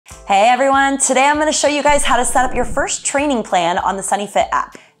Hey everyone, today I'm going to show you guys how to set up your first training plan on the SunnyFit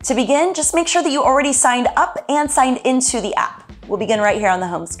app. To begin, just make sure that you already signed up and signed into the app. We'll begin right here on the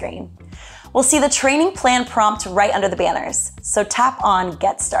home screen. We'll see the training plan prompt right under the banners, so tap on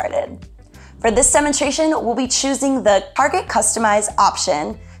Get Started. For this demonstration, we'll be choosing the Target Customize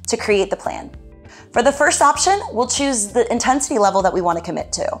option to create the plan. For the first option, we'll choose the intensity level that we want to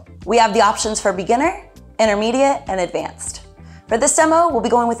commit to. We have the options for beginner, intermediate, and advanced. For this demo, we'll be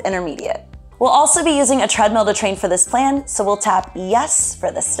going with intermediate. We'll also be using a treadmill to train for this plan, so we'll tap Yes for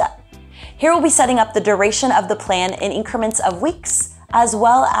this step. Here we'll be setting up the duration of the plan in increments of weeks, as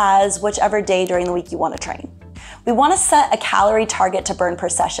well as whichever day during the week you want to train. We want to set a calorie target to burn per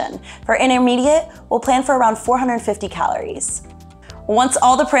session. For intermediate, we'll plan for around 450 calories. Once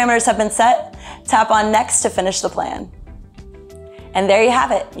all the parameters have been set, tap on Next to finish the plan. And there you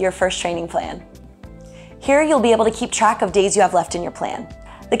have it, your first training plan. Here you'll be able to keep track of days you have left in your plan,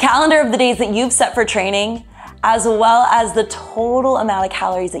 the calendar of the days that you've set for training, as well as the total amount of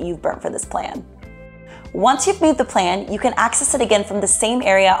calories that you've burnt for this plan. Once you've made the plan, you can access it again from the same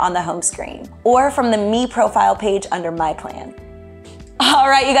area on the home screen or from the Me profile page under My Plan. All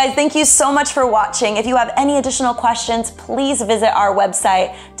right, you guys, thank you so much for watching. If you have any additional questions, please visit our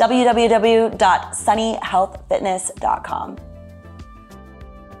website, www.sunnyhealthfitness.com.